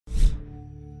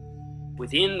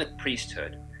within the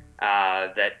priesthood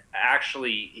that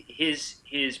actually his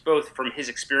both from his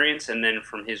experience and then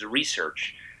from his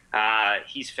research,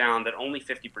 he's found that only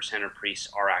 50% of priests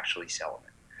are actually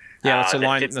celibate. Yeah, that's a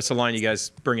line. That's a line you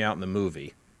guys bring out in the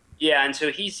movie. Yeah, and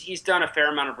so he's done a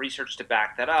fair amount of research to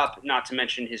back that up. Not to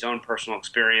mention his own personal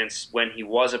experience when he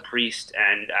was a priest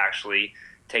and actually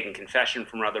taking confession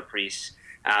from other priests.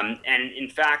 And in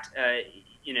fact,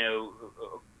 you know,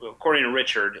 according to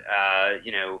Richard,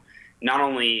 you know, not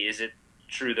only is it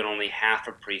true that only half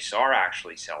of priests are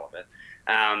actually celibate,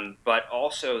 but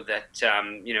also that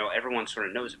you know, everyone sort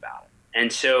of knows about it,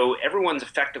 and so everyone's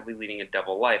effectively leading a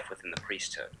double life within the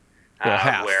priesthood, Well,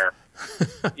 half. where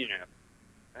you know.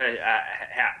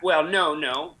 Well,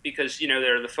 no, because, you know,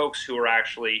 there are the folks who are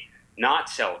actually not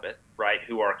celibate, right,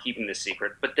 who are keeping this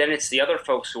secret, but then it's the other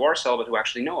folks who are celibate who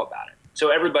actually know about it. So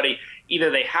everybody,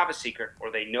 either they have a secret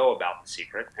or they know about the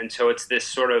secret, and so it's this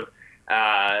sort of,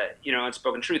 you know,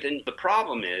 unspoken truth. And the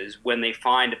problem is when they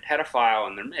find a pedophile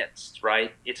in their midst,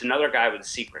 right, it's another guy with a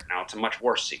secret. Now, it's a much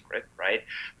worse secret, right,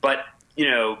 but you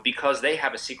know, because they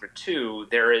have a secret too,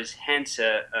 there is hence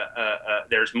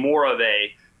there's more of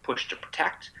a push to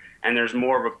protect, and there's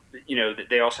more of a, you know,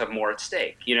 they also have more at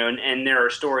stake, you know, and there are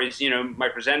stories, you know,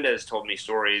 Mike Resenda has told me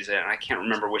stories, and I can't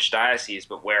remember which diocese,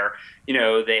 but where, you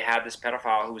know, they had this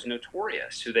pedophile who was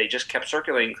notorious, who they just kept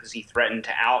circulating because he threatened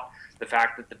to out the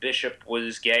fact that the bishop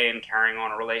was gay and carrying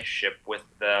on a relationship with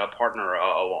a partner,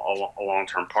 a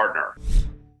long-term partner.